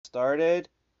started.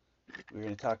 We're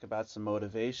going to talk about some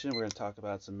motivation. We're going to talk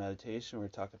about some meditation. We're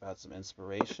going to talk about some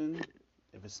inspiration.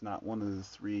 If it's not one of the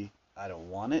three, I don't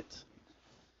want it.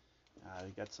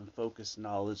 We got some focused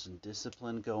knowledge and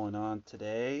discipline going on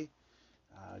today.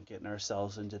 Getting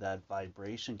ourselves into that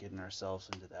vibration, getting ourselves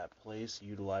into that place,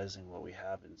 utilizing what we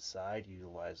have inside,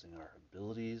 utilizing our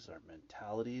abilities, our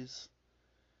mentalities.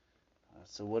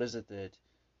 So what is it that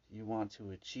you want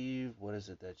to achieve? What is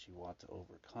it that you want to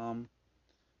overcome?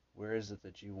 Where is it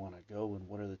that you want to go, and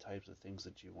what are the types of things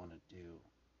that you want to do?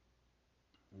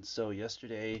 And so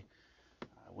yesterday,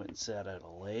 I went and sat at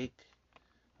a lake.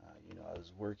 I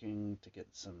was working to get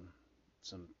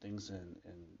some things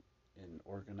in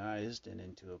organized and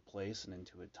into a place and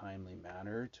into a timely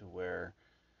manner to where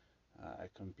I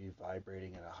can be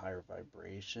vibrating at a higher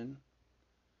vibration.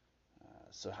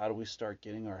 So how do we start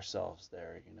getting ourselves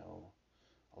there?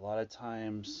 A lot of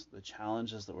times the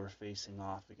challenges that we're facing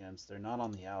off against, they're not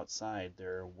on the outside,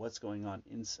 they're what's going on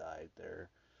inside. They're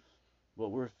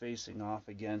what we're facing off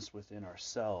against within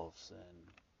ourselves.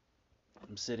 And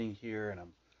I'm sitting here and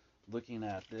I'm looking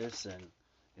at this, and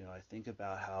I think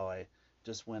about how I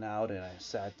just went out and I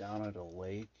sat down at a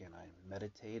lake and I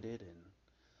meditated,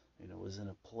 and was in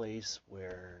a place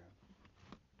where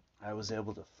I was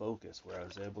able to focus, where I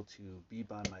was able to be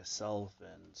by myself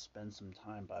and spend some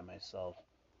time by myself.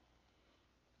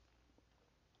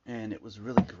 And it was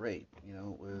really great.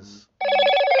 It was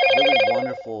really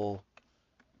wonderful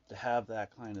to have that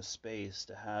kind of space,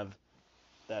 to have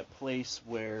that place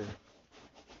where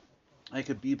I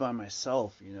could be by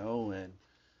myself, and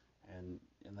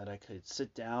that I could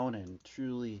sit down and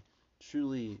truly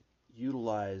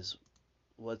utilize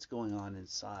what's going on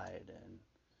inside,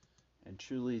 and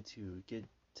truly to get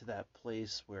to that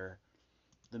place where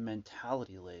the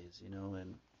mentality lays,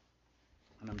 and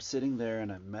I'm sitting there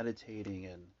and I'm meditating,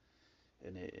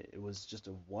 and it was just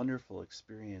a wonderful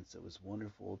experience. It was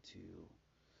wonderful to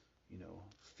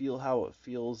feel how it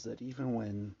feels that even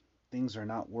when things are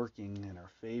not working in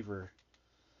our favor,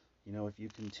 if you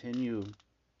continue,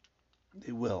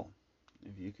 they will.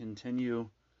 If you continue,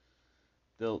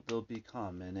 they'll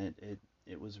become. And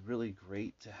it was really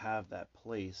great to have that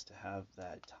place, to have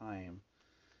that time,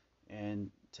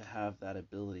 and to have that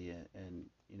ability. And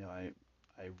I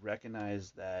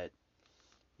recognize that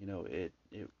it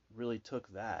really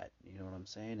took that. You know what I'm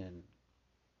saying? And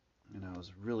it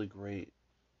was really great.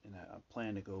 And I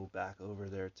plan to go back over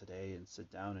there today and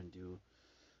sit down and do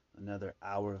another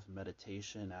hour of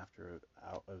meditation after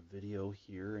a video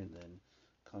here, and then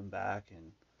come back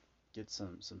and get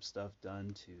some stuff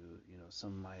done to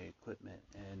some of my equipment.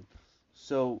 And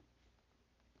so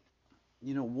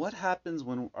what happens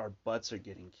when our butts are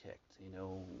getting kicked?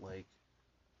 Like,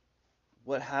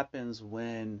 what happens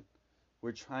when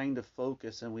we're trying to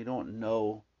focus and we don't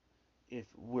know if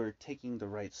we're taking the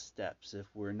right steps, if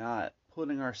we're not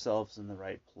putting ourselves in the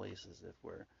right places, if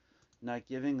we're not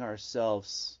giving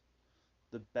ourselves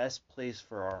the best place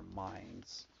for our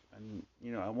minds. And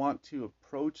I want to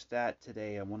approach that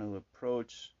today. I want to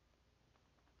approach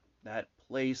that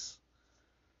place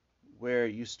where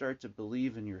you start to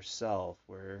believe in yourself,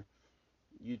 where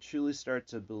you truly start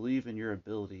to believe in your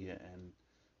ability, and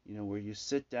where you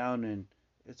sit down and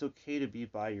it's okay to be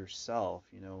by yourself.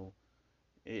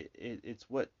 It's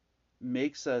what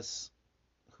makes us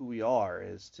who we are,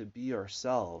 is to be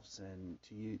ourselves, and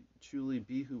to truly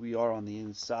be who we are on the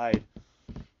inside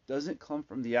doesn't come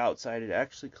from the outside. It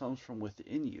actually comes from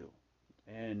within you.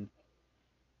 And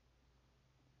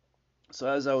so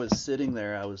as I was sitting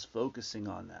there, I was focusing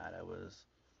on that. I was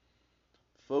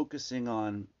focusing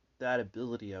on that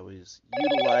ability. I was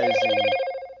utilizing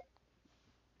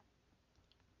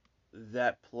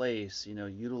that place,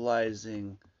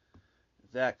 utilizing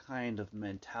that kind of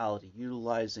mentality,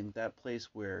 utilizing that place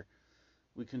where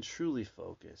we can truly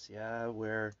focus, yeah,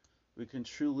 where we can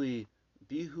truly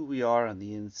be who we are on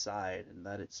the inside, and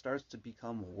that it starts to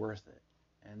become worth it.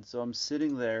 And so I'm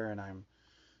sitting there, and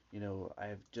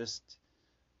I've just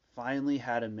finally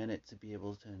had a minute to be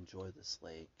able to enjoy this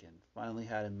lake, and finally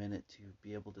had a minute to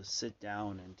be able to sit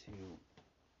down and to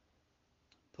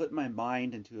put my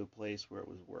mind into a place where it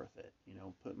was worth it.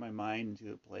 Put my mind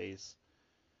into a place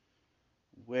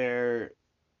where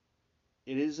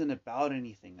it isn't about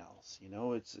anything else.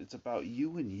 It's about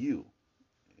you and you.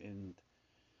 And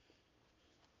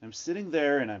I'm sitting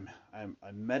there, and I'm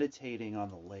meditating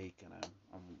on the lake, and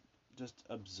I'm just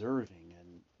observing.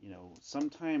 And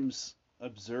sometimes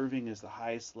observing is the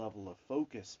highest level of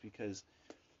focus, because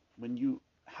when you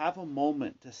have a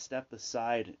moment to step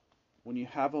aside, when you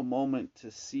have a moment to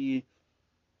see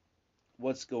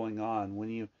what's going on,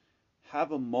 when you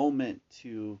have a moment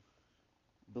to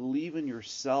believe in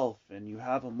yourself and you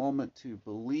have a moment to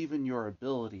believe in your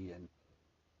ability, and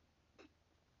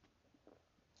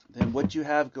then what you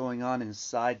have going on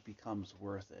inside becomes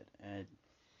worth it. And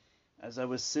as I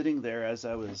was sitting there, as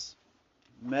I was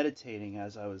meditating,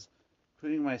 as I was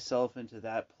putting myself into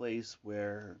that place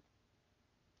where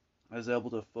I was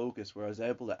able to focus, where I was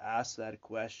able to ask that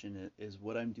question, is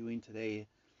what I'm doing today,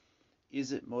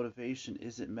 is it motivation?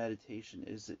 Is it meditation?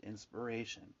 Is it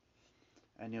inspiration?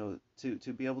 And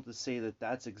to be able to say that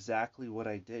that's exactly what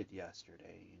I did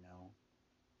yesterday,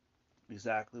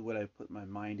 exactly what I put my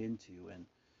mind into, and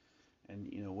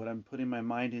what I'm putting my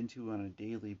mind into on a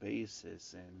daily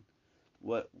basis, and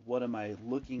what am I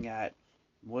looking at,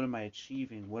 what am I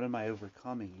achieving, what am I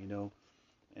overcoming,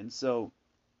 And so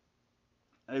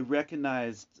I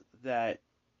recognized that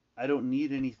I don't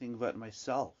need anything but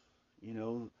myself, you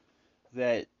know,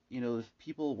 that, if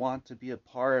people want to be a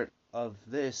part of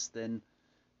this, then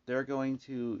they're going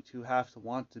to have to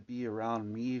want to be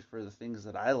around me for the things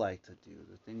that I like to do,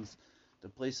 the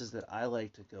places that I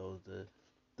like to go,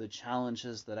 the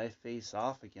challenges that I face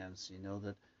off against,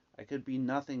 that I could be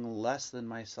nothing less than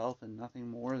myself and nothing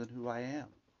more than who I am.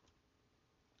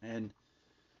 And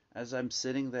as I'm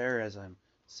sitting there, as I'm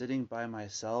sitting by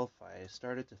myself, I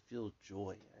started to feel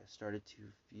joy. I started to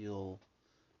feel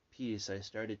peace. I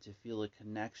started to feel a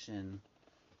connection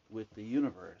with the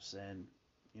universe. And,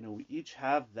 we each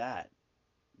have that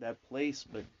place,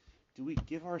 but do we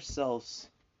give ourselves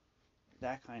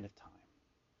that kind of time?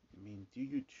 I mean, do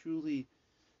you truly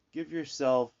give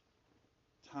yourself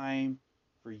time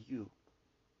for you?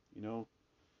 You know,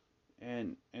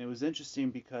 and it was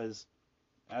interesting because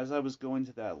as I was going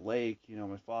to that lake,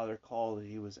 my father called and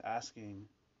he was asking,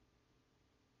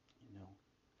 you know,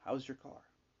 how's your car?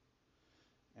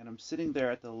 And I'm sitting there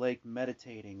at the lake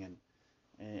meditating,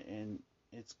 and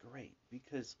it's great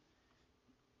because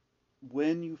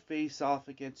when you face off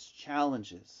against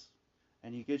challenges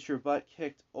and you get your butt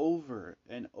kicked over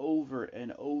and over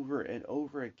and over and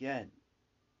over again,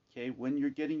 okay, when you're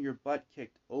getting your butt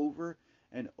kicked over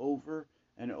and over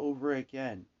and over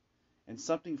again, and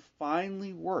something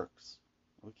finally works,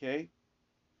 okay,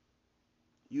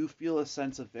 you feel a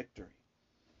sense of victory.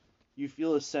 You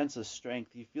feel a sense of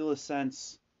strength. You feel a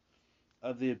sense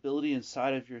of the ability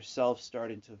inside of yourself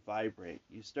starting to vibrate.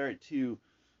 You start to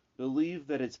believe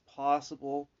that it's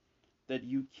possible, that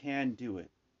you can do it.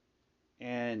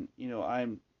 And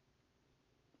I'm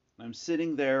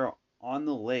sitting there on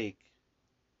the lake,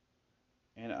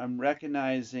 and I'm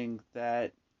recognizing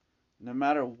that no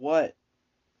matter what,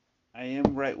 I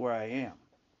am right where I am.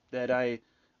 That I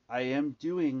am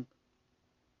doing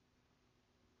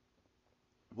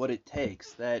what it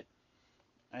takes. That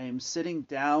I am sitting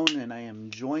down and I am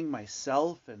enjoying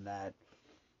myself, and that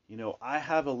I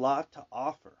have a lot to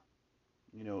offer.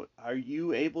 Are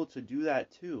you able to do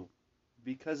that too?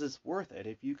 Because it's worth it.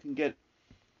 If you can get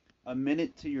a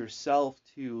minute to yourself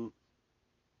to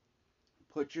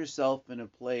put yourself in a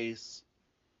place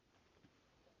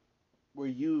where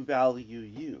you value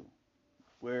you,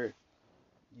 where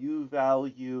you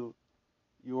value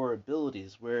your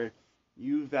abilities, where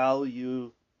you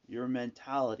value your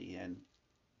mentality,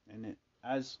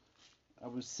 as I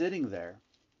was sitting there,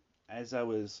 as I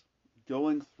was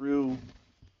going through,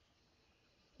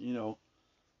 you know,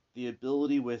 the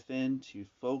ability within to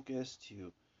focus,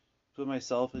 to put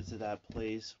myself into that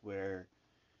place where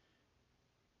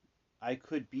I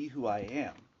could be who I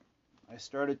am. I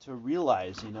started to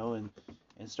realize, and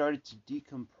started to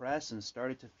decompress and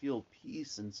started to feel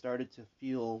peace and started to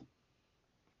feel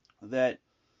that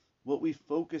what we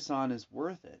focus on is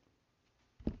worth it,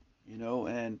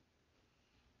 and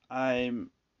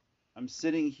I'm I'm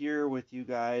sitting here with you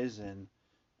guys, and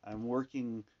I'm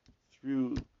working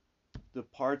through the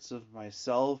parts of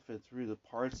myself and through the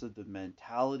parts of the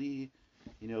mentality,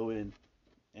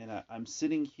 I'm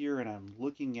sitting here and I'm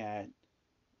looking at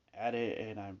it,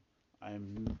 and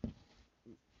I'm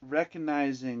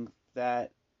recognizing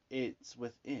that it's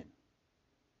within.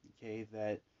 Okay,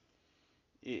 that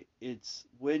it's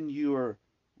when you are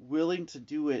willing to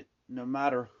do it no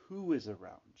matter who is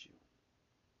around you.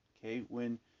 Okay,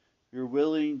 when you're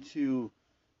willing to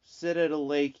sit at a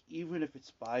lake, even if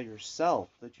it's by yourself,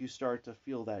 that you start to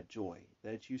feel that joy,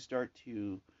 that you start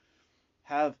to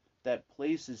have that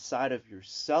place inside of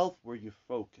yourself where you're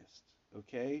focused.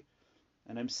 Okay,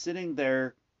 and I'm sitting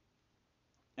there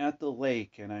at the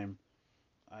lake, and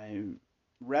I'm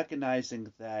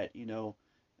recognizing that,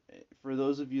 for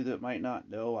those of you that might not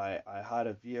know, I had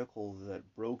a vehicle that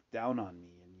broke down on me,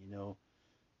 and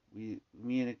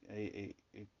me and a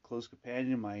close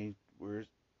companion of mine were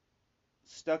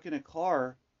stuck in a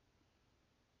car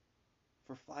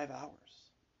for 5 hours.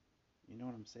 You know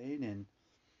what I'm saying? And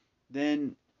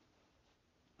then,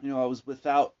 I was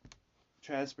without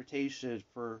transportation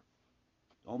for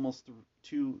almost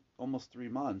 3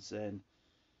 months, and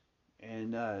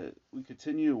we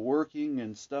continued working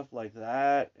and stuff like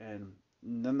that, and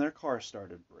then their car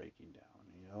started breaking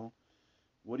down.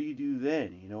 What do you do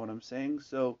then? You know what I'm saying?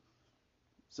 So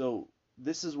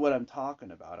this is what I'm talking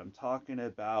about. I'm talking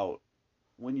about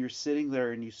when you're sitting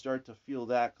there and you start to feel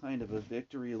that kind of a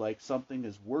victory, like something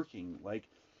is working. Like,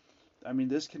 I mean,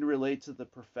 this can relate to the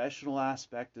professional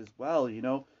aspect as well.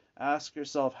 Ask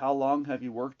yourself, how long have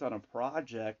you worked on a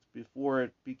project before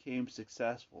it became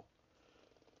successful?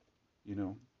 You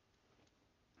know,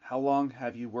 how long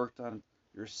have you worked on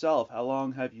yourself? How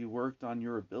long have you worked on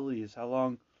your abilities? How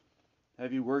long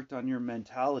have you worked on your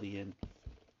mentality? And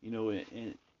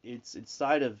it's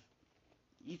inside of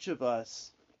each of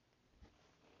us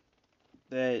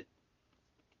that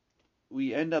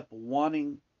we end up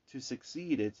wanting to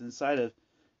succeed. It's inside of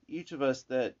each of us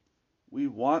that we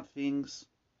want things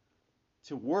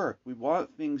to work. We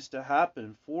want things to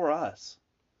happen for us.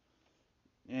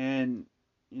 And,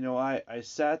 I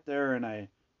sat there and I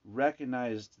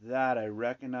recognized that. I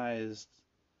recognized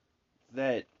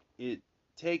that it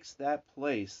takes that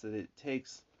place, that it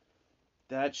takes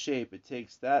that shape, it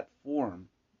takes that form.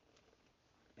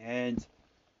 And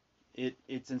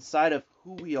it's inside of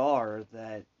who we are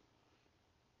that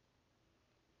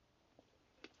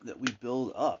we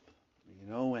build up,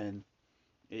 and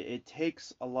it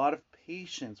takes a lot of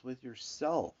patience with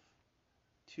yourself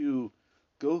to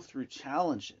go through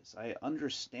challenges. I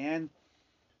understand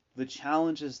the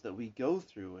challenges that we go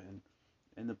through,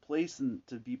 and the place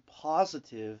to be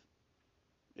positive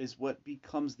is what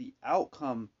becomes the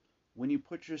outcome when you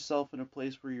put yourself in a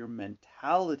place where your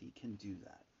mentality can do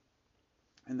that.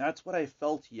 And that's what I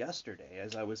felt yesterday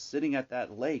as I was sitting at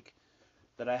that lake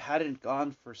that I hadn't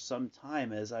gone for some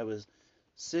time, as I was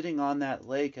sitting on that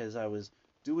lake, as I was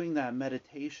doing that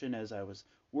meditation, as I was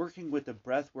working with the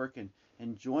breath work and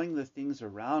enjoying the things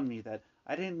around me, that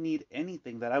I didn't need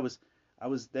anything, that I was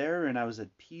there and I was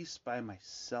at peace by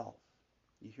myself.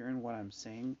 You hearing what I'm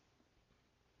saying?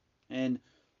 And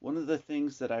one of the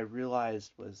things that I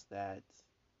realized was that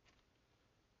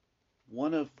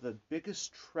one of the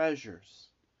biggest treasures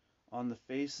on the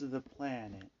face of the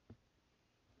planet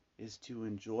is to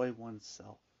enjoy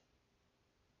oneself.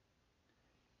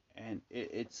 And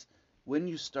it's when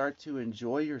you start to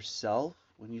enjoy yourself,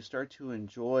 when you start to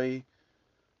enjoy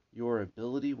your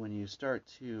ability, when you start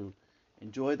to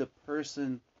enjoy the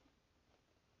person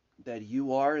that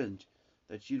you are and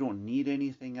that you don't need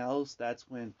anything else, that's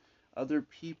when other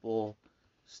people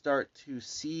start to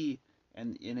see,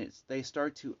 and they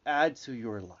start to add to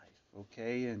your life,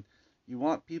 okay? And you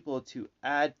want people to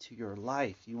add to your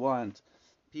life. You want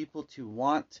people to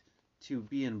want to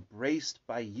be embraced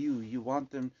by you. You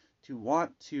want them to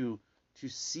want to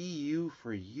see you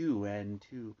for you, and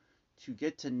to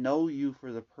get to know you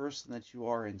for the person that you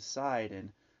are inside.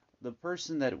 And the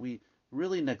person that we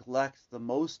really neglect the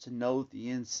most to know the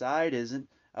inside isn't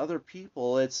other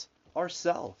people, it's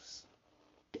ourselves.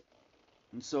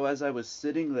 And so as I was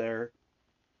sitting there,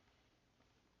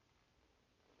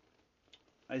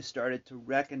 I started to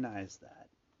recognize that.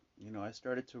 I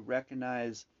started to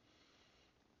recognize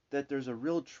that there's a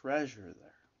real treasure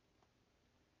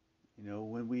there.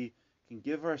 When we can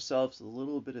give ourselves a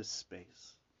little bit of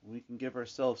space, when we can give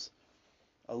ourselves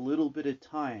a little bit of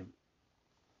time.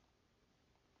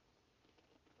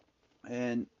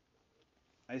 And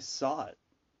I saw it.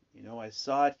 I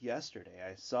saw it yesterday.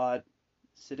 I saw it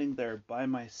sitting there by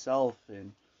myself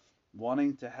and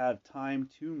wanting to have time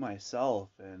to myself.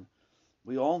 And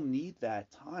we all need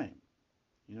that time.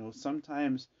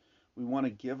 Sometimes we want to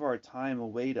give our time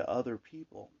away to other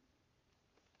people.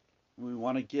 We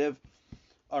want to give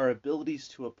our abilities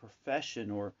to a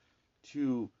profession, or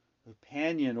to a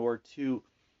companion, or to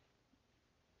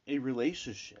a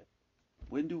relationship.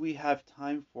 When do we have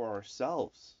time for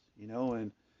ourselves?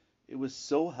 And it was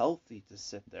so healthy to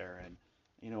sit there, and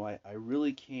I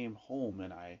really came home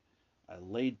and I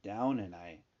laid down and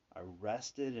I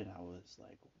rested, and I was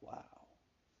like, wow,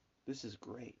 this is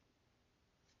great.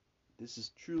 This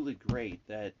is truly great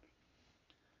that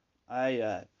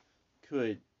I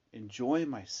could enjoy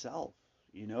myself,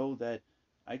 that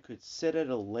I could sit at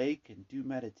a lake and do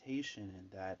meditation,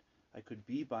 and that I could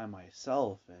be by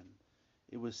myself, and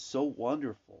it was so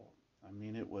wonderful. I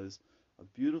mean, it was a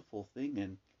beautiful thing,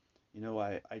 and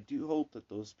I do hope that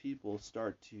those people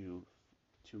start to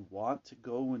want to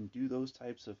go and do those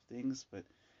types of things, but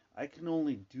I can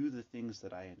only do the things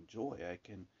that I enjoy.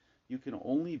 You can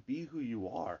only be who you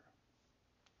are.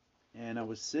 And I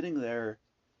was sitting there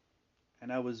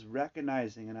and I was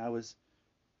recognizing and I was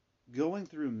going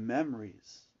through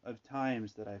memories of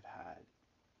times that I've had.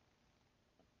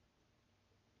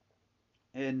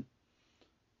 And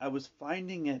I was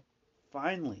finding it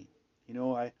finally.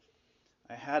 I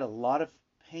had a lot of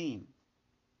pain,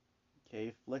 okay,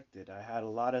 afflicted. I had a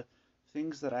lot of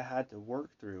things that I had to work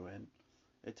through, and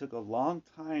it took a long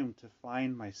time to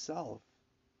find myself.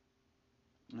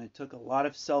 And it took a lot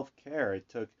of self-care. It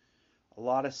took a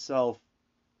lot of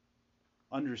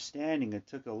self-understanding. It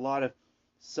took a lot of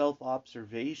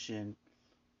self-observation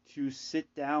to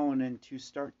sit down and to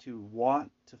start to want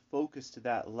to focus to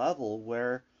that level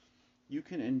where you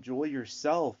can enjoy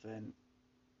yourself. And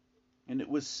it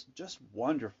was just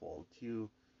wonderful to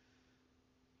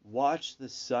watch the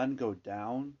sun go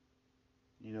down,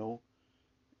 you know,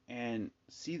 and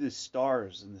see the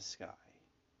stars in the sky,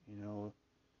 you know.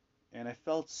 And I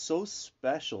felt so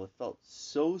special. It felt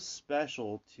so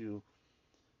special to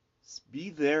be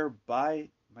there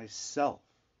by myself,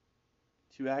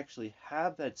 to actually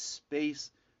have that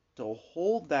space, to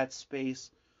hold that space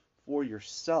for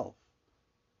yourself,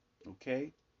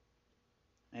 okay?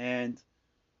 And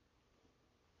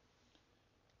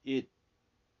it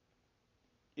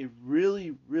it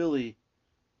really, really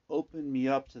opened me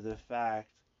up to the fact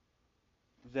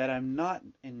that I'm not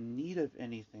in need of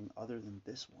anything other than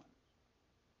this one.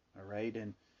 All right?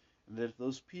 And that if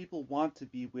those people want to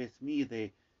be with me,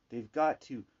 they've got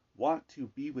to want to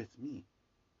be with me.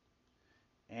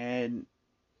 And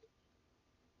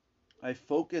I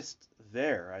focused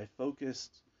there. I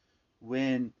focused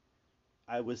when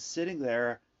I was sitting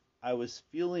there, I was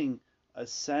feeling a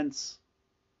sense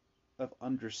of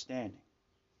understanding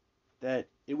that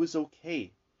it was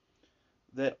okay,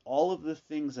 that all of the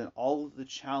things and all of the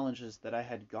challenges that I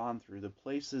had gone through, the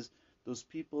places, those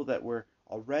people that were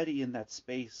already in that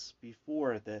space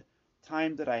before, the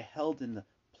time that I held in the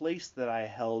place that I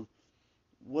held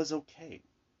was okay.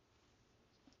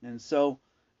 And so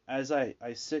as I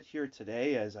sit here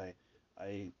today, as I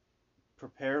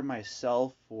prepare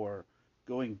myself for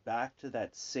going back to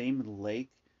that same lake,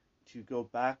 to go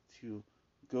back to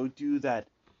go do that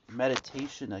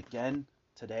meditation again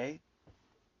today,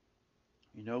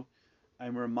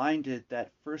 I'm reminded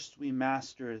that first we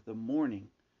master the morning,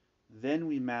 then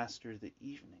we master the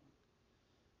evening.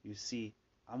 You see,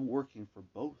 I'm working for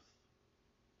both.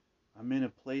 I'm in a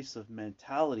place of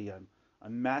mentality.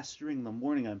 I'm mastering the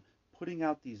morning. I'm putting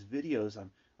out these videos.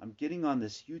 I'm getting on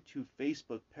this YouTube,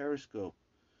 Facebook, Periscope,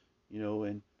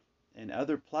 and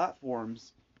other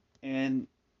platforms and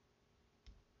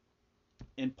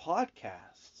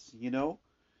podcasts,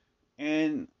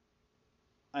 and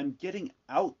I'm getting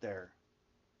out there,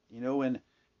 and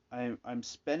I'm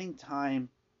spending time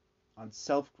on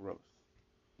self-growth.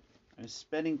 I'm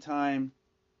spending time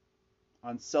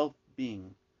on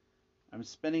self-being. I'm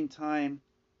spending time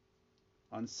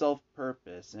on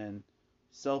self-purpose and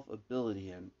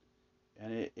self-ability, and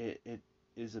it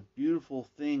is a beautiful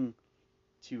thing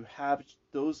to have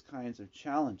those kinds of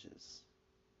challenges.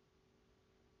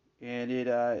 And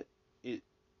it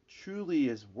truly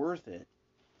is worth it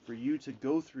for you to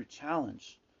go through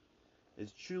challenge.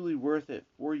 It's truly worth it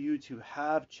for you to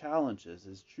have challenges.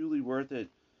 It's truly worth it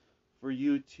for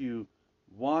you to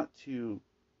want to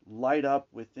light up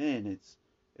within.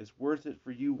 It's worth it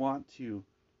for you want to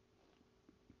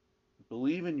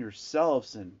believe in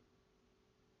yourselves and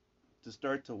to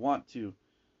start to want to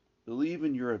believe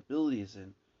in your abilities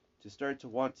and to start to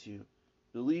want to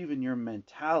believe in your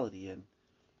mentality,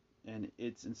 and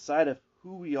it's inside of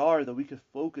who we are that we could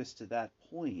focus to that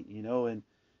point, and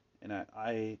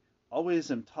I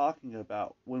always am talking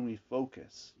about when we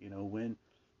focus, when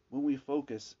we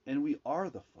focus, and we are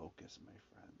the focus, my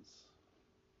friends.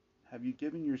 Have you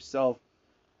given yourself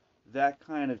that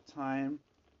kind of time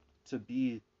to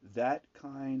be that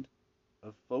kind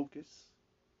of focus?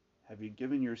 Have you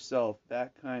given yourself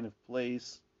that kind of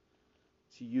place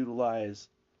to utilize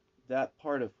that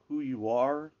part of who you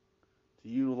are, to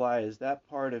utilize that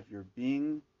part of your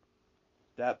being,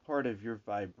 that part of your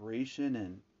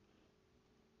vibration,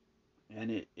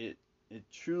 and it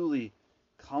truly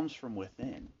comes from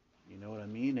within. You know what I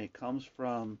mean? It comes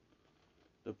from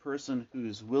the person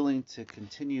who's willing to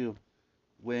continue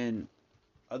when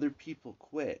other people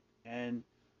quit. And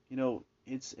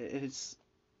it's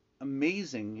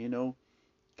amazing,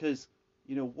 because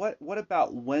what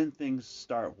about when things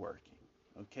start working?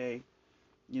 Okay?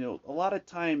 A lot of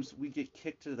times we get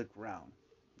kicked to the ground.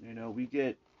 We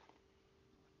get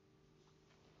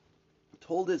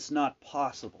told it's not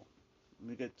possible.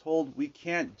 We get told we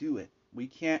can't do it. We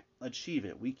can't achieve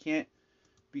it. We can't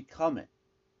become it.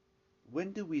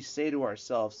 When do we say to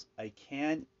ourselves, I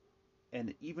can,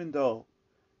 and even though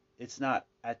it's not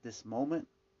at this moment.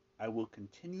 I will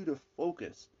continue to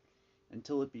focus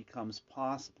until it becomes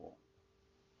possible.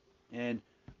 And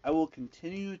I will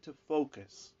continue to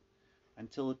focus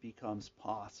until it becomes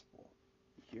possible.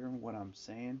 You hearing what I'm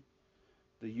saying?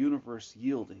 The universe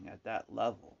yielding at that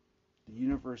level. The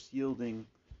universe yielding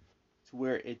to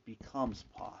where it becomes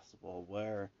possible,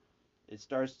 where it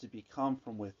starts to become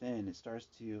from within. It starts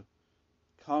to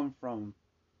come from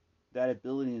that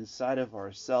ability inside of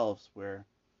ourselves where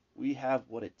we have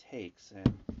what it takes,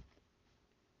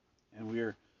 and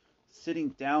we're sitting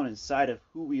down inside of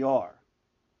who we are.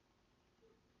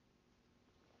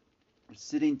 We're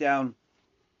sitting down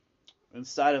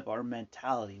inside of our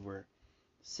mentality. We're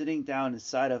sitting down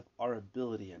inside of our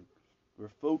ability, and we're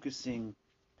focusing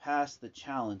past the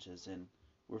challenges, and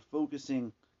we're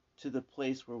focusing to the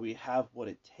place where we have what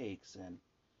it takes, and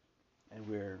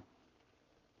we're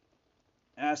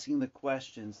asking the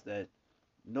questions that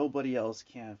nobody else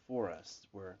can for us.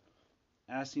 We're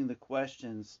asking the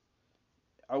questions,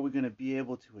 are we going to be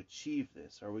able to achieve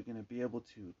this? Are we going to be able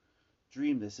to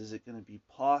dream this? Is it going to be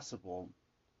possible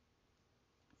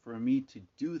for me to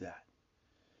do that?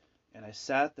 And I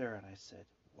sat there and I said,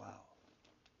 wow,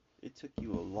 it took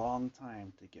you a long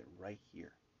time to get right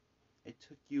here. It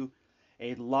took you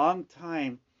a long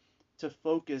time to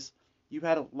focus. You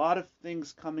had a lot of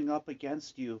things coming up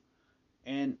against you,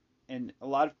 and a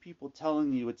lot of people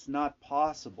telling you it's not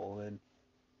possible, and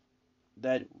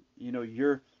that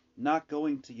you're not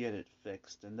going to get it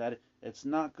fixed, and that it's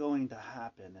not going to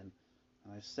happen. And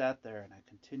I sat there and I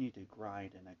continued to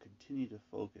grind, and I continued to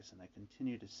focus, and I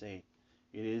continued to say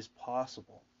it is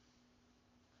possible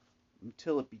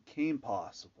until it became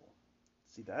possible.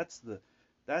 See, that's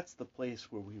the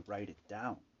place where we write it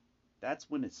down. That's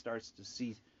when it starts to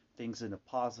see things in a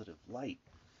positive light.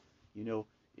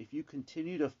 If you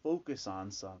continue to focus on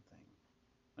something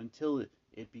until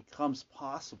it becomes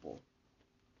possible,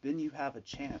 then you have a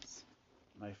chance,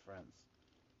 my friends.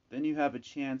 Then you have a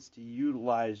chance to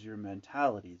utilize your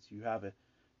mentalities. You have a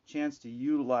chance to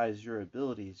utilize your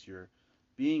abilities, your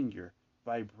being, your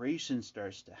vibration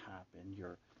starts to happen,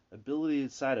 your ability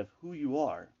inside of who you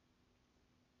are.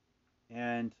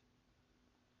 And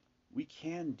we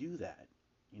can do that.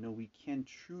 We can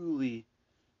truly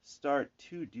start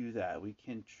to do that. We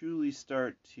can truly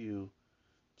start to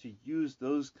use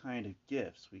those kind of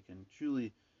gifts. We can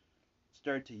truly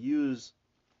start to use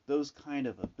those kind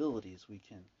of abilities. We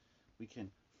can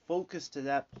focus to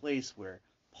that place where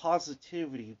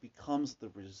positivity becomes the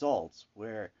results,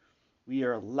 where we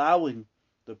are allowing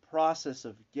the process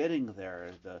of getting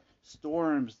there, the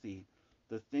storms, the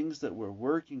things that we're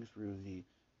working through, the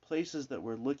places that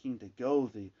we're looking to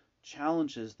go, the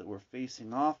challenges that we're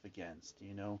facing off against,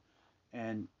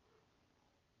 and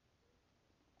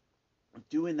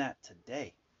doing that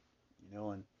today,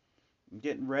 and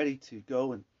getting ready to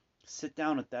go and sit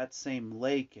down at that same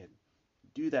lake and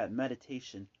do that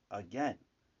meditation again.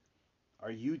 Are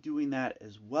you doing that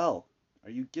as well? Are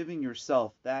you giving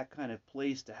yourself that kind of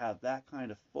place to have that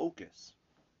kind of focus?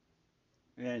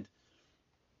 And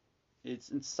it's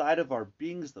inside of our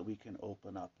beings that we can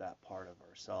open up that part of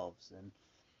ourselves,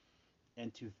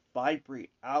 and to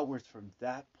vibrate outwards from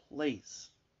that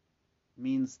place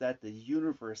means that the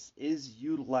universe is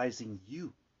utilizing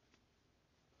you.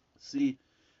 See,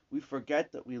 we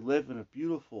forget that we live in a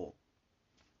beautiful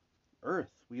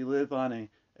earth. We live on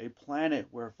a planet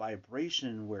where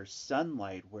vibration, where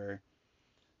sunlight, where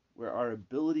our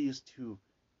abilities to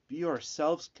be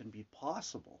ourselves can be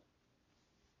possible.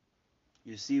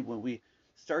 You see, when we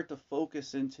start to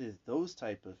focus into those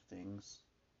type of things,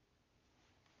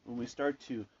 when we start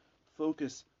to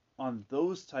focus on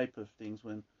those type of things,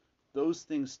 when those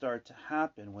things start to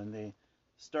happen, when they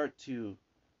start to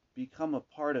become a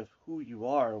part of who you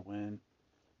are, when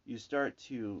you start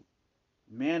to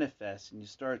manifest and you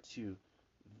start to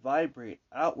vibrate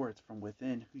outwards from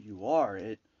within who you are,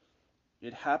 it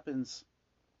happens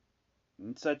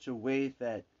in such a way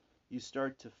that you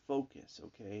start to focus,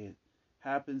 okay? It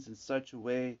happens in such a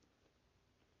way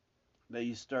that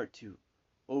you start to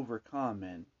overcome,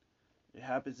 and it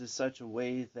happens in such a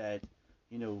way that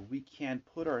we can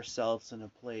put ourselves in a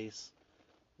place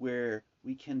where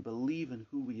we can believe in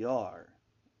who we are.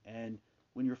 And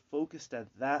when you're focused at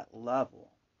that level,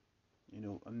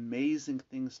 amazing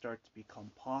things start to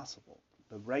become possible.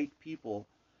 The right people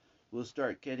will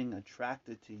start getting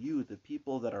attracted to you, the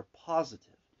people that are positive,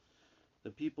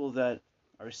 the people that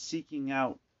are seeking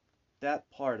out that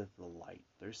part of the light.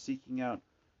 They're seeking out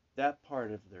that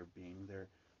part of their being.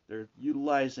 They're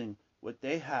utilizing what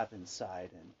they have inside,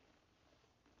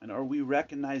 and are we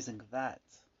recognizing that?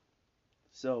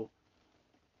 So,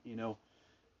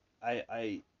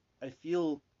 I I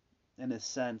feel in a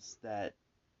sense that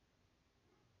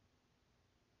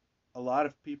a lot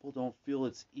of people don't feel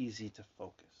it's easy to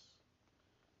focus.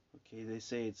 Okay, they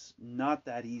say it's not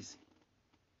that easy.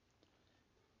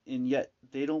 And yet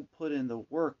they don't put in the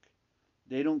work.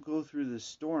 They don't go through the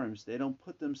storms. They don't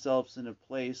put themselves in a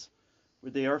place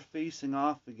where they are facing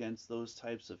off against those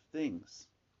types of things.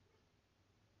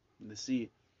 And you see,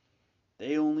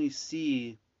 they only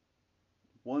see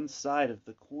one side of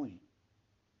the coin.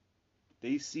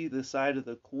 They see the side of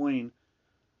the coin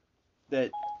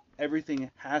that everything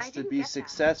has to be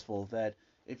successful, that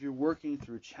if you're working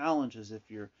through challenges, if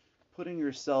you're putting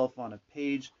yourself on a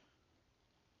page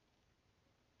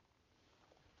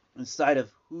inside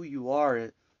of who you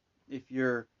are, if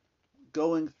you're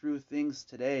going through things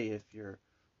today, if you're,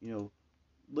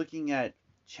 looking at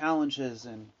challenges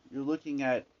and you're looking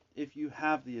at if you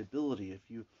have the ability, if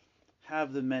you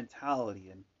have the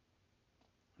mentality, and,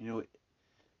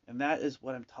 and that is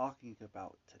what I'm talking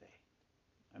about today.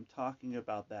 I'm talking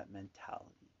about that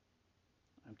mentality.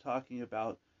 I'm talking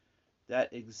about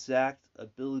that exact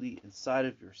ability inside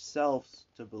of yourselves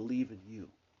to believe in you.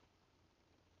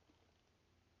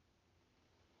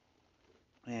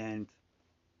 And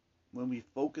when we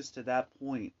focus to that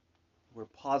point where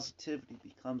positivity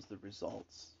becomes the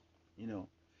results,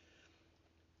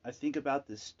 I think about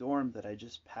this storm that I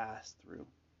just passed through.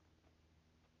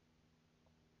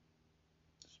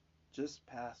 Just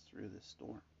passed through this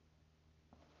storm.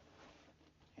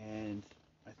 And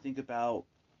I think about,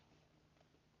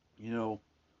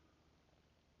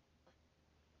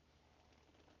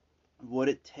 what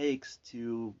it takes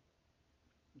to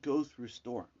go through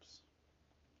storms.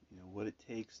 What it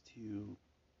takes to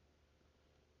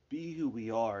be who we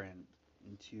are, and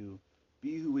to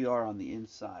be who we are on the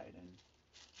inside.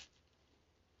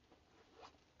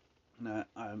 And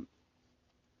I'm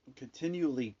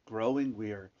continually growing.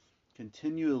 We are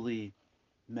continually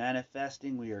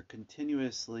manifesting. We are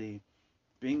continuously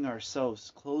bringing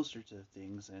ourselves closer to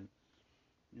things. And,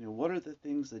 what are the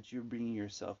things that you're bringing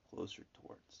yourself closer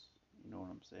towards? You know what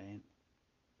I'm saying?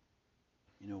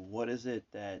 What is it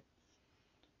that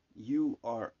you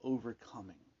are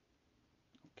overcoming?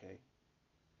 Okay.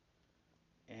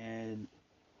 And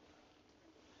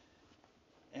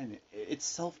it's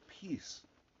self-peace.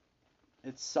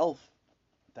 It's self.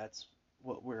 That's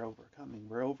what we're overcoming.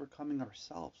 We're overcoming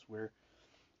ourselves. We're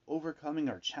overcoming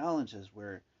our challenges.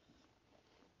 We're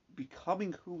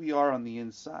becoming who we are on the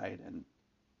inside,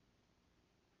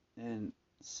 and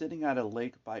sitting at a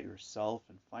lake by yourself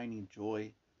and finding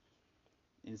joy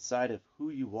inside of who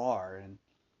you are and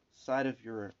inside of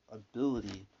your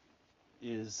ability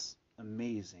is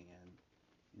amazing.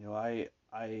 And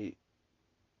I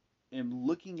am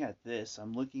looking at this.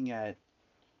 I'm looking at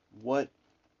what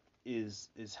is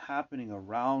happening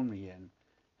around me and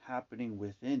happening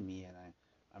within me, and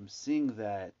I'm seeing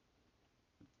that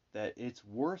it's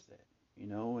worth it,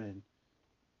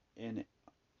 and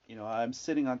I'm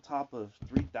sitting on top of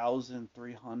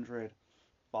 3,300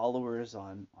 followers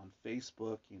on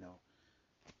Facebook,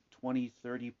 20,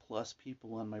 30 plus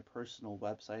people on my personal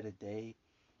website a day.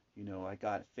 I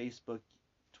got Facebook,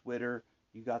 Twitter,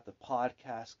 you got the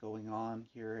podcast going on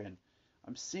here, and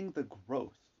I'm seeing the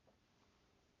growth.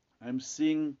 I'm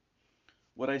seeing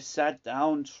what I sat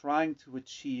down trying to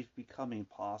achieve becoming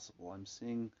possible. I'm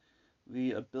seeing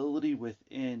the ability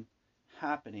within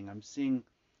happening. I'm seeing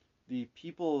the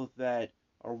people that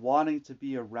are wanting to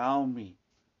be around me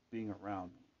being around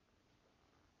me.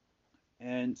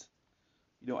 And,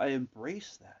 I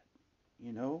embrace that,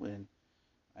 and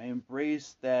I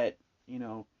embrace that,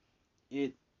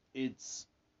 it's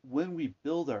when we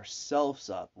build ourselves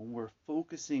up, when we're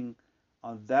focusing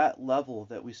on that level,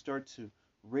 that we start to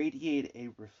radiate a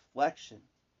reflection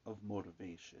of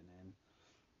motivation. And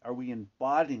are we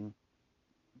embodying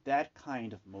that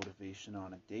kind of motivation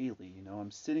on a daily?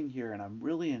 I'm sitting here and I'm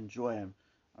really enjoying.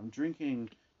 I'm drinking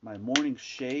my morning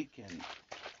shake, and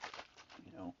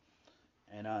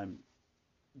I'm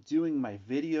doing my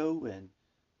video, and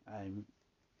I'm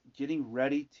getting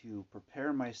ready to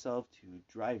prepare myself to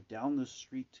drive down the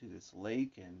street to this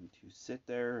lake and to sit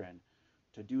there and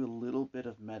to do a little bit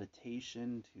of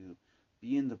meditation, to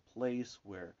be in the place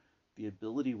where the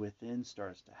ability within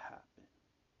starts to happen.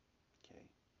 Okay.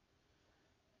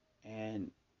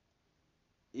 And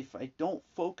if I don't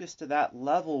focus to that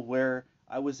level where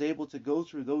I was able to go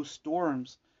through those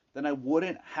storms, then I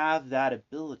wouldn't have that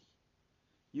ability.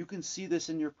 You can see this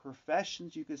in your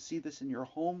professions, you can see this in your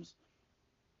homes,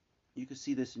 you can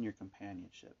see this in your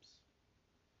companionships.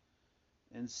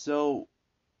 And so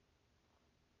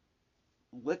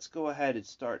let's go ahead and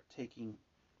start taking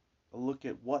a look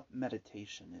at what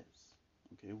meditation is.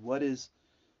 Okay, what does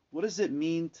it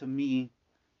mean to me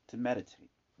to meditate?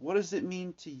 What does it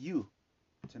mean to you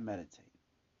to meditate?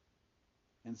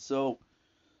 And so,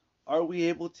 are we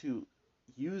able to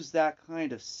use that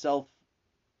kind of self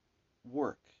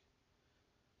work?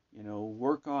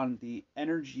 Work on the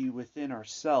energy within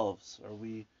ourselves. Are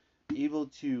we able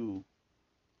to,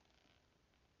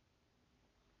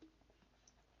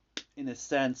 in a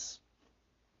sense,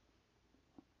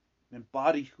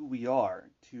 embody who we are,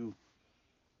 to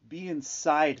be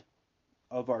inside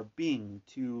of our being,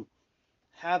 to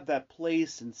have that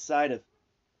place inside of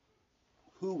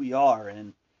who we are,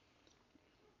 and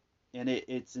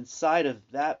it's inside of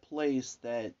that place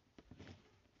that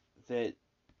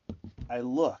I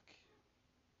look,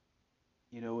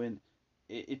 and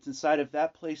it's inside of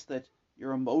that place that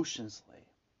your emotions lay,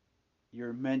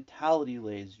 your mentality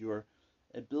lays, your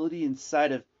ability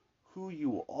inside of who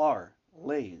you are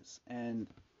lays, and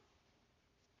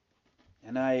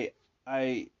I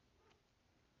a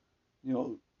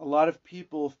lot of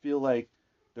people feel like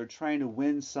they're trying to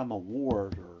win some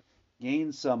award or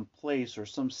gain some place or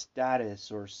some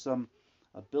status or some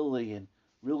ability, and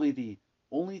really the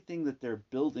only thing that they're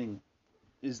building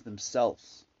is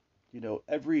themselves.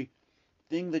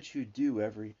 Everything that you do,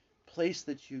 every place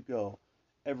that you go,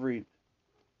 every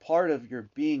part of your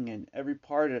being and every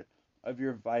part of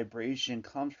your vibration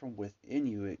comes from within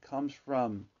you. It comes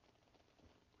from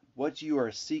what you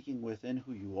are seeking within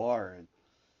who you are.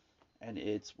 And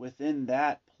it's within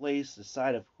that place, the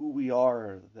side of who we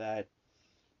are, that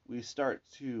we start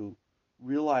to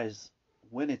realize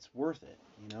when it's worth it,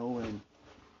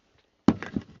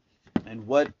 and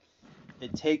what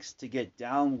it takes to get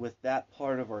down with that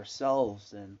part of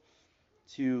ourselves, and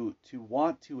to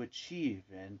want to achieve,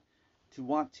 and to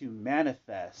want to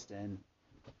manifest, and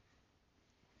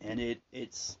it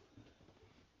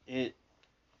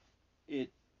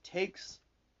it takes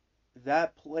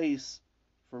that place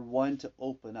for one to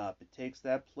open up. It takes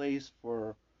that place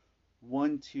for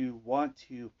one to want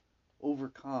to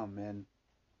overcome, and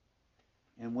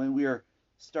when we are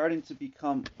starting to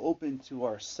become open to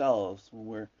ourselves, when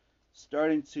we're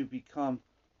starting to become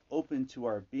open to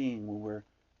our being, when we're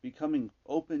becoming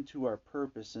open to our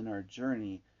purpose and our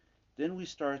journey, then we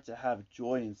start to have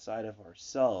joy inside of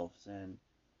ourselves, and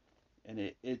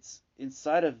it's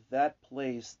inside of that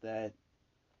place that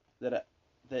that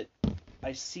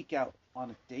I seek out on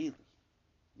a daily.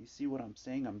 You see what I'm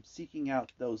saying? I'm seeking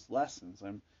out those lessons.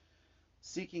 I'm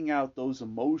seeking out those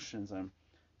emotions. I'm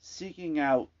seeking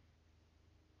out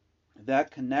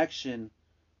that connection,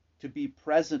 to be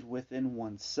present within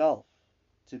oneself,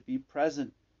 to be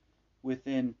present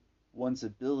within one's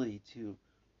ability to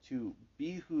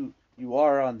be who you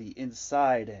are on the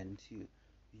inside, and to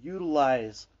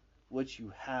utilize what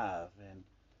you have,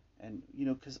 and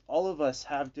because all of us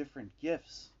have different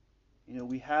gifts.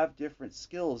 We have different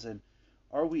skills, and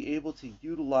are we able to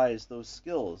utilize those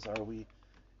skills? Are we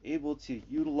able to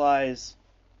utilize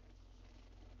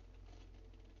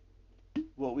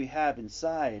what we have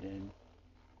inside, and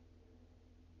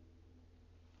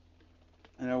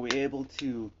are we able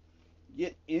to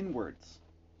get inwards,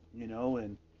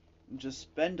 and just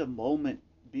spend a moment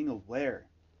being aware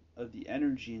of the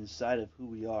energy inside of who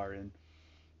we are and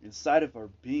inside of our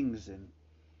beings, and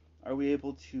are we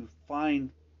able to find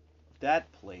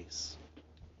that place,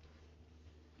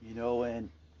 and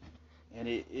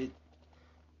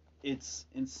it's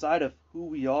inside of who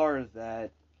we are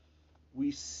that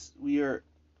we are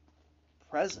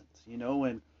present,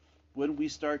 and when we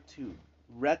start to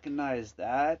recognize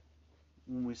that,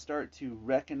 when we start to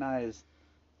recognize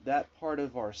that part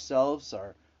of ourselves,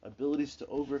 our abilities to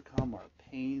overcome our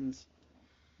pains,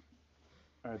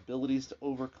 our abilities to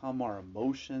overcome our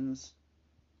emotions,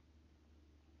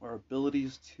 our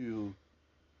abilities to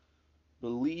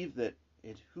believe that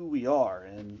it's who we are,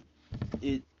 and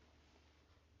it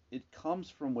it comes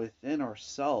from within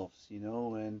ourselves,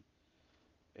 and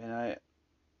I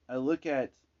look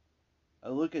at I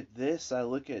look at this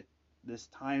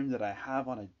time that I have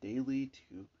on a daily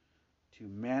to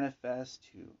manifest,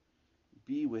 to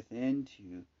be within,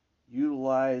 to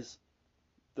utilize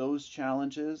those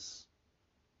challenges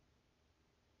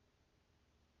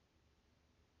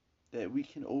that we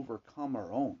can overcome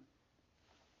our own,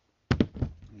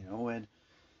 and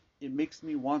it makes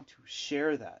me want to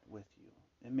share that with you.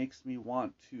 It makes me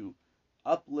want to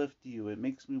uplift you. It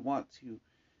makes me want to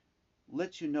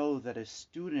let you know that a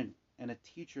student and a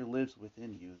teacher lives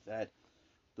within you, that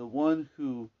the one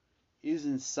who is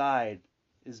inside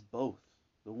is both.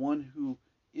 The one who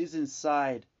is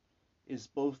inside is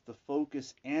both the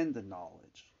focus and the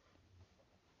knowledge.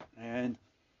 And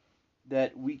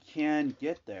that we can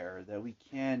get there, that we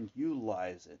can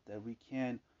utilize it, that we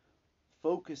can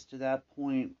focus to that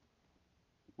point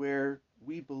where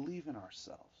we believe in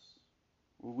ourselves,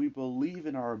 where we believe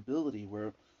in our ability,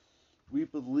 where we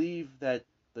believe that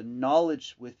the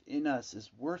knowledge within us is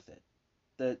worth it,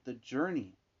 that the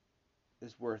journey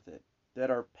is worth it, that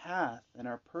our path and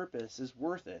our purpose is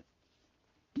worth it.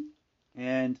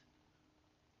 And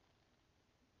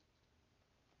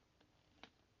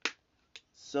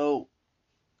so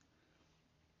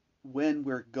when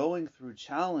we're going through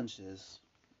challenges,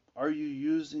 are you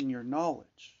using your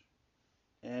knowledge?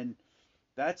 And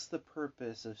that's the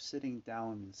purpose of sitting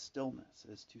down in stillness,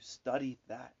 is to study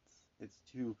that. It's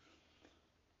to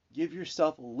give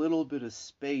yourself a little bit of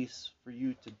space for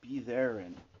you to be there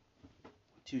and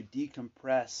to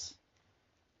decompress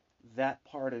that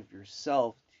part of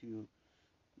yourself, to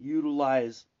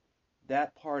utilize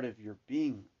that part of your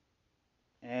being.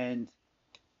 And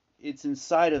it's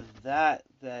inside of that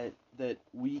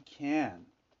we can.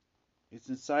 It's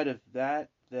inside of that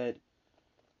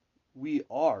we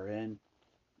are, and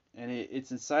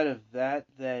it's inside of that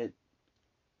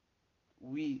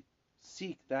we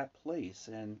seek that place.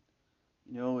 And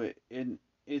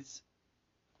it's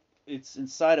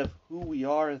inside of who we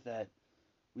are that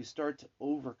we start to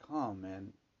overcome,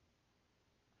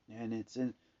 and it's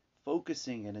in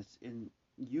focusing, and it's in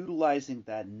utilizing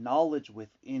that knowledge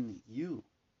within you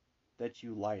that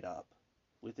you light up.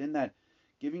 Within that,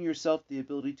 giving yourself the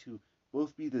ability to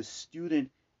both be the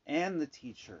student and the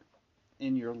teacher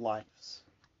in your lives.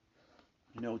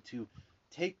 To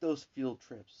take those field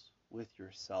trips with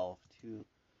yourself, to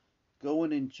go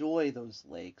and enjoy those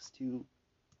lakes, to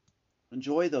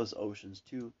enjoy those oceans,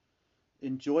 to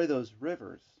enjoy those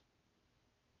rivers.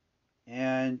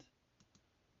 And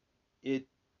it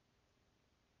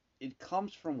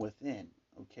comes from within,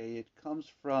 okay? It comes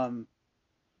from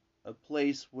a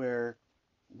place where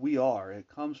we are. It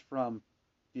comes from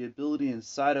the ability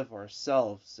inside of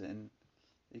ourselves, and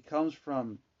it comes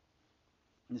from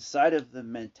inside of the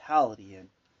mentality, and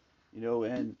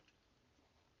and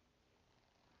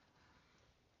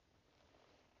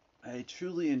I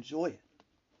truly enjoy it,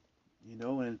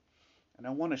 and I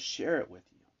want to share it with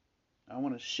you. I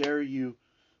want to share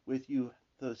with you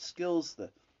the skills, the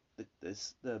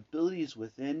abilities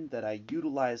within that I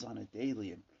utilize on a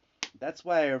daily, and that's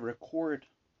why I record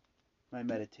my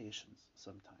meditations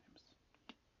sometimes.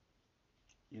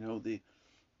 The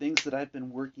things that I've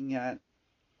been working at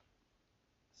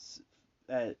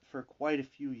for quite a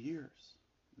few years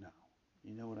now.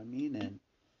 You know what I mean?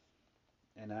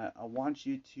 And I want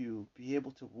you to be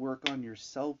able to work on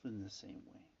yourself in the same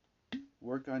way.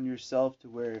 Work on yourself to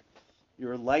where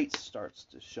your light starts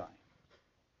to shine,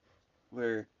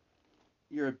 where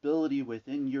your ability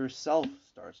within yourself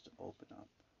starts to open up.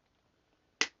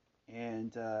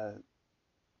 And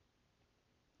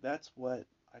that's what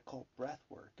I call breath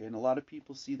work. And a lot of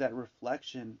people see that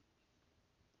reflection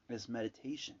as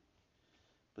meditation.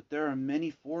 But there are many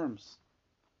forms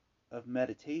of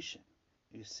meditation.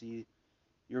 You see,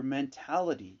 your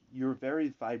mentality, your very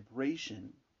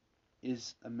vibration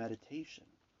is a meditation.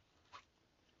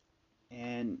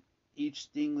 And each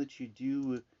thing that you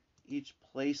do, each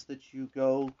place that you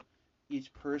go,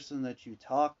 each person that you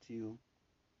talk to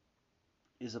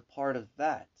is a part of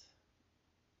that.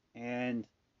 And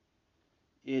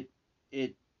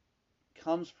it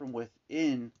comes from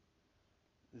within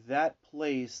that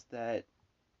place that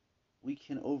we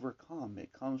can overcome.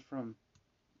 It comes from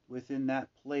within that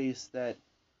place that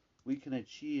we can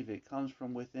achieve. It comes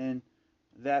from within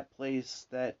that place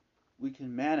that we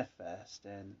can manifest,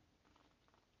 and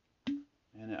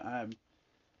I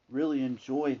really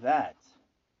enjoy that.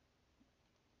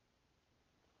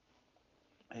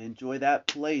 I enjoy that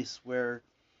place where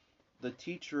the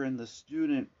teacher and the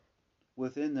student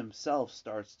within themselves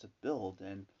starts to build.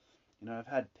 And I've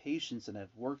had patience, and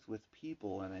I've worked with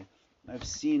people, and I've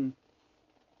seen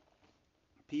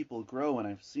people grow, and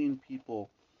I've seen people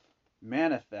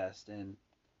manifest, and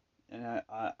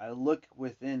I look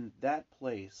within that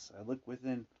place. I look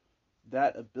within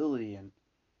that ability, and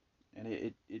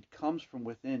it comes from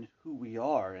within who we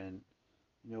are. And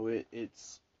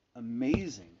it's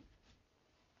amazing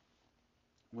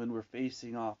when we're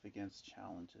facing off against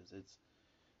challenges. It's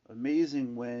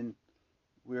amazing when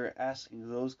we're asking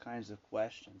those kinds of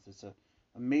questions. It's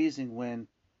amazing when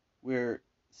we're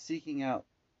seeking out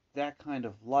that kind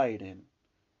of light, and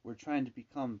we're trying to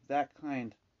become that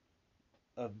kind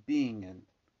of being.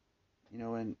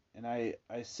 And and I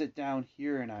sit down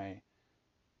here, and I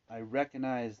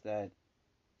recognize that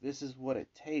this is what it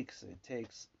takes. It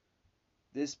takes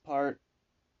this part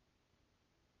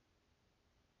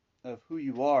of who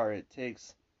you are. It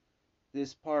takes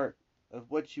this part of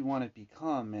what you want to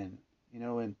become, and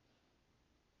and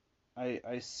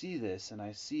I see this, and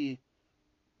I see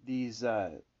these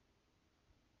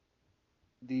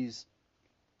these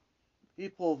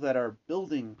people that are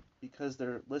building because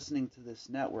they're listening to this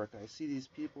network. I see these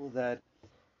people that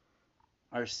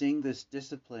are seeing this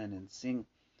discipline and seeing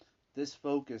this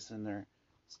focus, and they're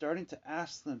starting to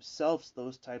ask themselves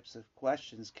those types of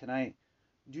questions. Can I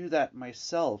do that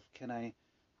myself? Can I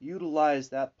utilize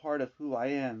that part of who I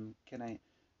am? Can I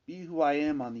be who I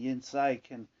am on the inside?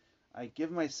 Can I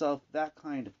give myself that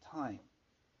kind of time?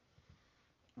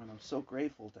 And I'm so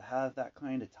grateful to have that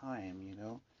kind of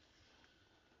time.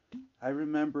 I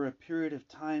remember a period of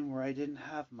time where I didn't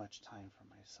have much time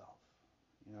for myself.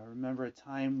 I remember a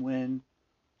time when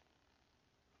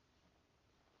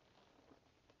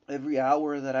every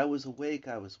hour that I was awake,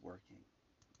 I was working.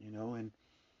 And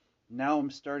now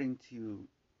I'm starting to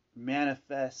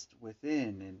manifest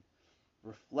within and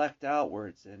reflect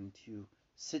outwards, and to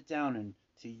sit down and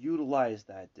to utilize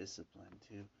that discipline,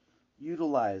 to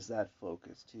utilize that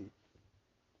focus, to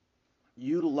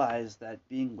utilize that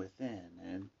being within,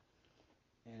 and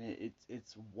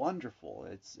it's wonderful.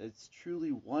 It's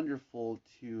truly wonderful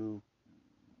to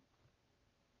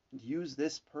use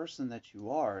this person that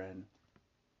you are, and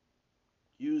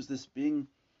use this being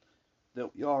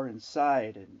that we are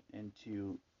inside, and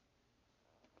to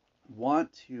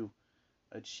want to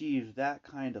achieve that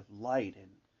kind of light and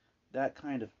that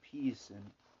kind of peace.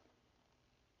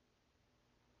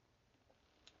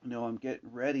 And I'm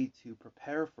getting ready to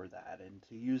prepare for that and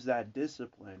to use that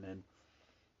discipline,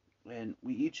 and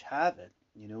we each have it.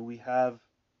 We have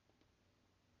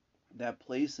that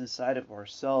place inside of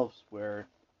ourselves where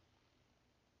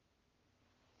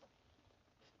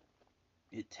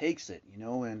it takes it,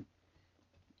 and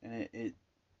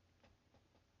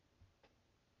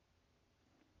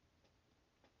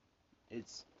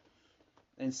it's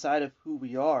inside of who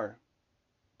we are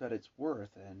that it's worth,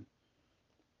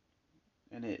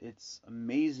 and it's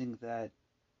amazing that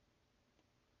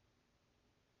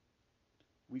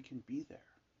we can be there,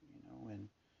 and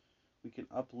we can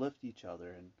uplift each other,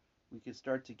 and we can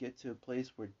start to get to a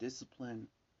place where discipline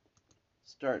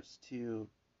starts to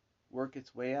work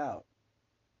its way out.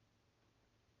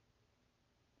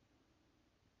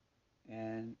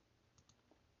 And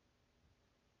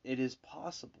it is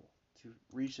possible to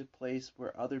reach a place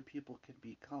where other people can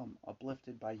become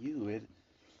uplifted by you. It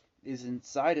is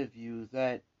inside of you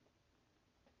that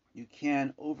you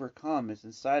can overcome. It's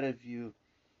inside of you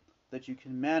that you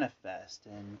can manifest.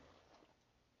 And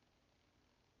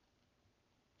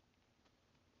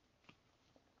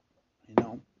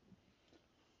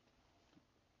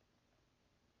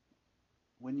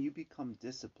when you become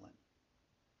disciplined,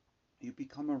 you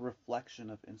become a reflection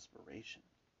of inspiration.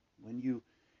 When you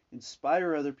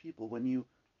inspire other people, when you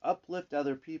uplift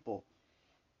other people,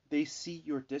 they see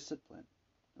your discipline.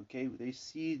 Okay? They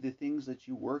see the things that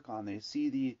you work on. They see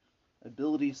the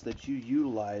abilities that you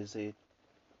utilize. They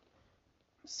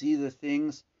see the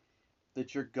things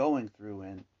that you're going through,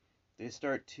 and they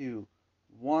start to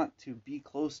want to be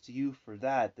close to you for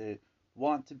that. They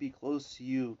want to be close to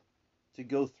you to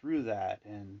go through that.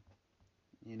 And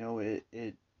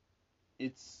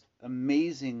it's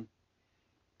amazing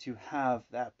to have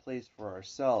that place for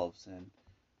ourselves, and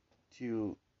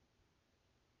to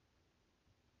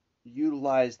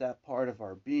utilize that part of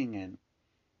our being, and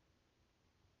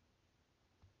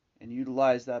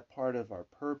utilize that part of our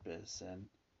purpose. And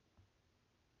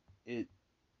it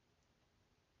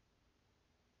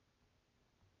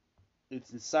it's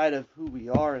inside of who we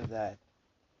are that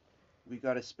we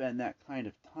got to spend that kind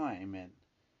of time, and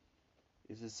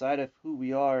it's inside of who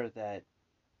we are that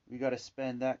we got to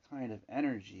spend that kind of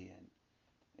energy,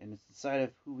 and it's inside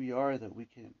of who we are that we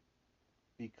can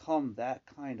become that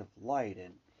kind of light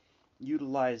and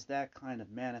utilize that kind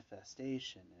of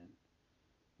manifestation,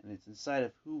 and it's inside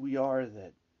of who we are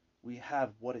that we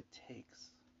have what it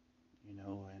takes,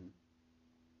 and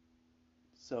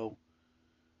so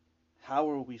how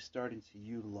are we starting to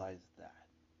utilize that?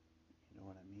 You know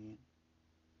what I mean?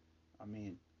 I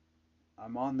mean,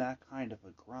 I'm on that kind of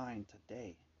a grind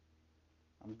today.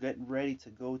 I'm getting ready to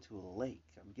go to a lake.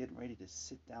 I'm getting ready to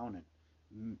sit down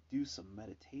and do some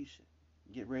meditation.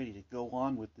 Get ready to go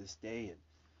on with this day,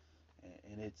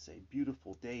 and it's a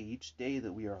beautiful day. Each day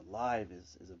that we are alive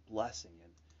is a blessing,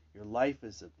 and your life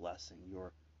is a blessing.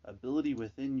 Your ability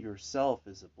within yourself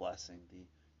is a blessing. The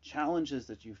challenges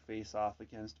that you face off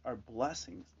against are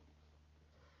blessings.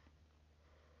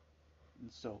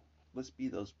 And so let's be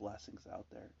those blessings out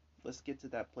there. Let's get to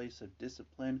that place of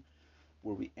discipline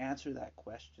where we answer that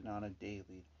question on a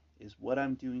daily. is what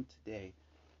I'm doing today.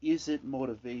 Is it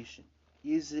motivation?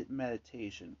 Is it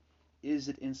meditation? Is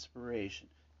it inspiration?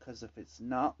 Because if it's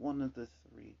not one of the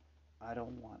three, I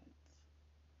don't want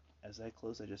it. As I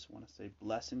close, I just want to say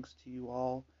blessings to you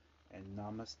all and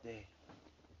namaste.